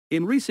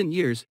In recent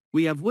years,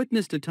 we have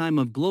witnessed a time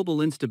of global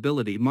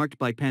instability marked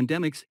by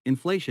pandemics,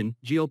 inflation,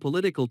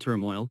 geopolitical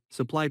turmoil,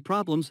 supply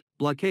problems,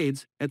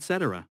 blockades,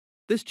 etc.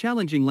 This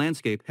challenging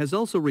landscape has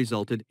also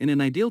resulted in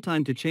an ideal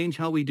time to change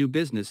how we do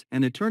business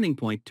and a turning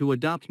point to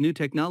adopt new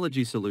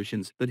technology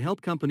solutions that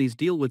help companies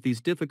deal with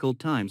these difficult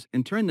times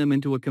and turn them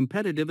into a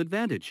competitive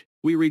advantage.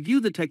 We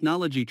review the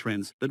technology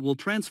trends that will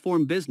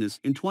transform business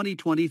in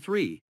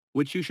 2023,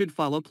 which you should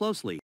follow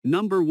closely.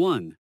 Number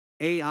 1.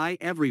 AI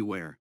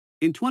everywhere.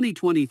 In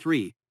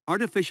 2023,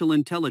 artificial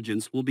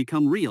intelligence will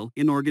become real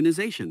in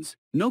organizations.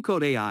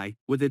 No-code AI,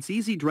 with its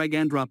easy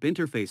drag-and-drop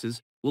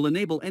interfaces, will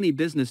enable any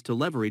business to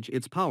leverage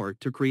its power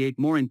to create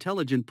more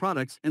intelligent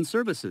products and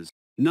services.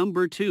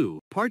 Number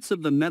 2. Parts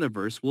of the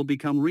metaverse will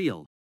become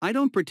real. I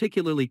don't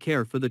particularly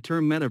care for the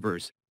term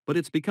metaverse, but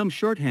it's become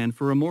shorthand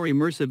for a more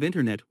immersive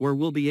internet where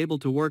we'll be able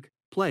to work,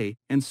 play,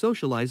 and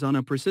socialize on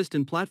a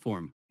persistent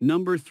platform.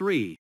 Number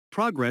 3.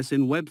 Progress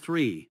in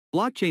Web3.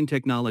 Blockchain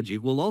technology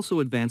will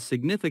also advance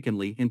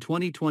significantly in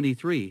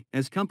 2023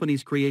 as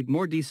companies create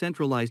more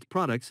decentralized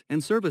products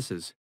and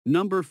services.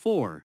 Number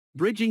 4.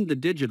 Bridging the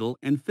digital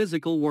and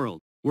physical world.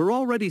 We're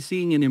already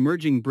seeing an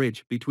emerging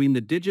bridge between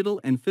the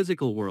digital and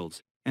physical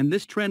worlds, and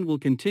this trend will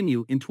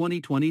continue in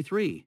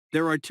 2023.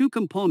 There are two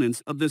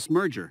components of this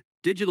merger: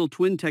 digital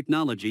twin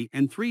technology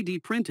and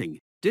 3D printing.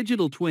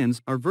 Digital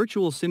twins are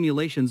virtual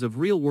simulations of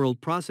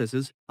real-world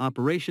processes,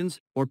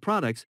 operations, or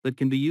products that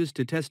can be used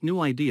to test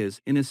new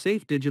ideas in a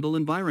safe digital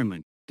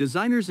environment.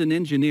 Designers and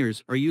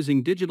engineers are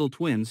using digital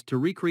twins to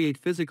recreate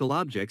physical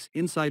objects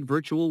inside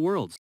virtual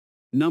worlds.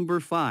 Number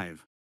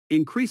 5.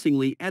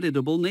 Increasingly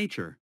editable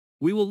nature.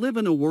 We will live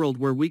in a world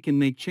where we can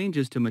make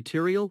changes to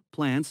material,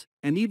 plants,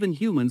 and even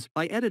humans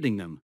by editing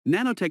them.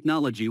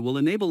 Nanotechnology will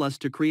enable us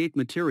to create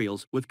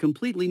materials with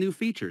completely new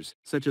features,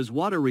 such as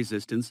water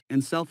resistance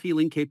and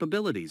self-healing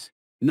capabilities.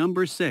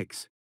 Number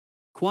 6.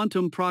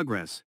 Quantum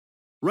progress.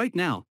 Right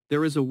now,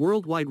 there is a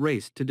worldwide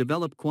race to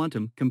develop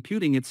quantum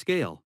computing at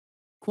scale.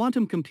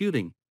 Quantum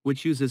computing,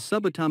 which uses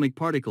subatomic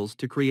particles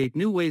to create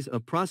new ways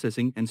of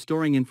processing and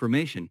storing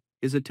information,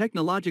 is a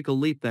technological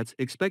leap that's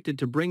expected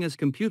to bring us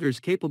computers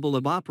capable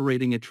of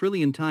operating a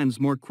trillion times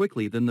more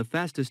quickly than the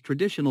fastest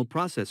traditional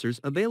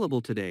processors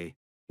available today.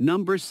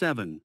 Number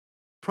 7.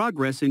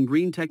 Progress in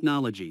green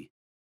technology.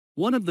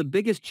 One of the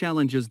biggest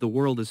challenges the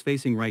world is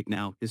facing right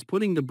now is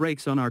putting the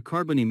brakes on our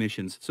carbon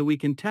emissions so we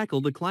can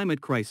tackle the climate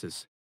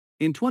crisis.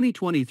 In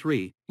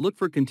 2023, look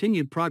for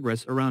continued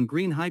progress around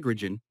green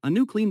hydrogen, a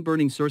new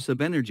clean-burning source of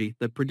energy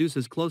that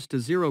produces close to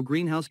zero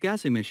greenhouse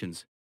gas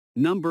emissions.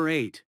 Number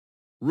 8.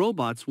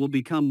 Robots will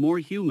become more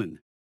human.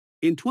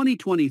 In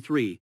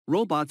 2023,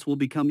 robots will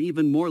become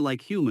even more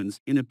like humans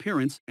in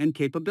appearance and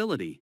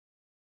capability.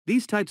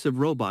 These types of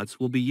robots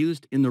will be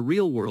used in the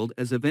real world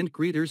as event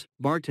greeters,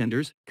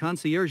 bartenders,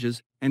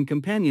 concierges, and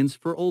companions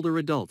for older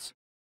adults.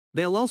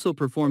 They'll also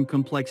perform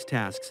complex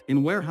tasks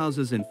in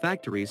warehouses and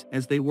factories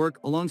as they work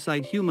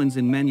alongside humans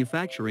in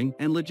manufacturing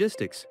and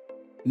logistics.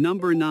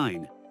 Number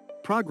 9.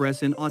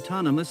 Progress in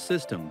autonomous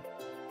system.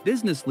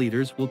 Business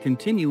leaders will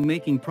continue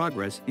making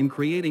progress in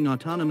creating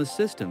autonomous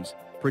systems,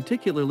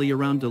 particularly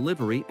around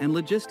delivery and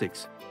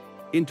logistics.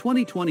 In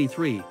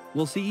 2023,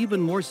 we'll see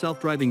even more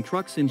self-driving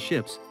trucks and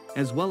ships,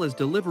 as well as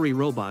delivery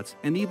robots,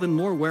 and even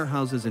more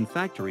warehouses and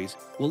factories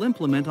will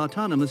implement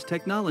autonomous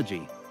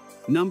technology.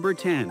 Number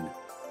 10.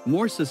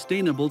 More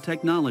sustainable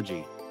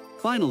technology.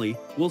 Finally,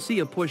 we'll see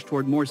a push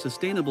toward more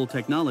sustainable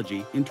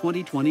technology in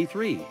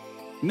 2023.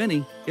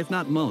 Many, if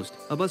not most,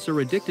 of us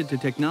are addicted to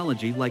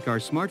technology like our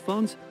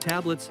smartphones,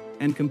 tablets,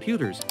 and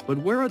computers, but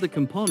where are the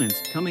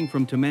components coming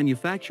from to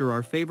manufacture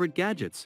our favorite gadgets?